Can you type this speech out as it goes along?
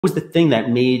was the thing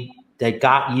that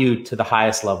got you to the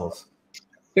highest levels?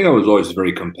 I think I was always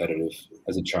very competitive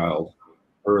as a child.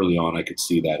 Early on, I could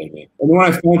see that in me. And when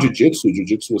I found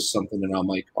jiu-jitsu was something that I'm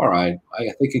like, all right, I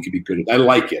think it could be good. I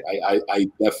like it. I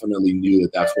definitely knew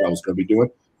that that's what I was going to be doing.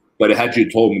 But had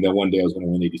you told me that one day I was going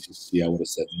to win ADCC, I would have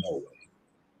said no way.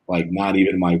 Like, not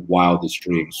even my wildest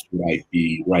dreams would I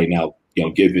be right now,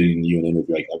 giving you an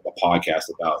interview, like a podcast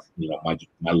about,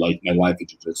 my life in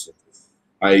jiu-jitsu.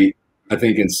 I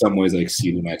think in some ways I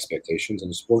exceeded my expectations in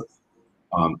the sport.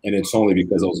 And it's only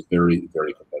because I was very,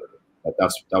 very competitive.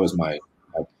 That was my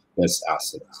best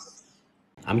asset.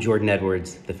 I'm Jordan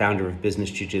Edwards, the founder of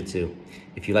Business Jiu-Jitsu.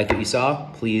 If you like what you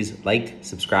saw, please like,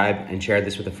 subscribe, and share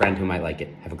this with a friend who might like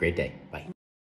it. Have a great day. Bye.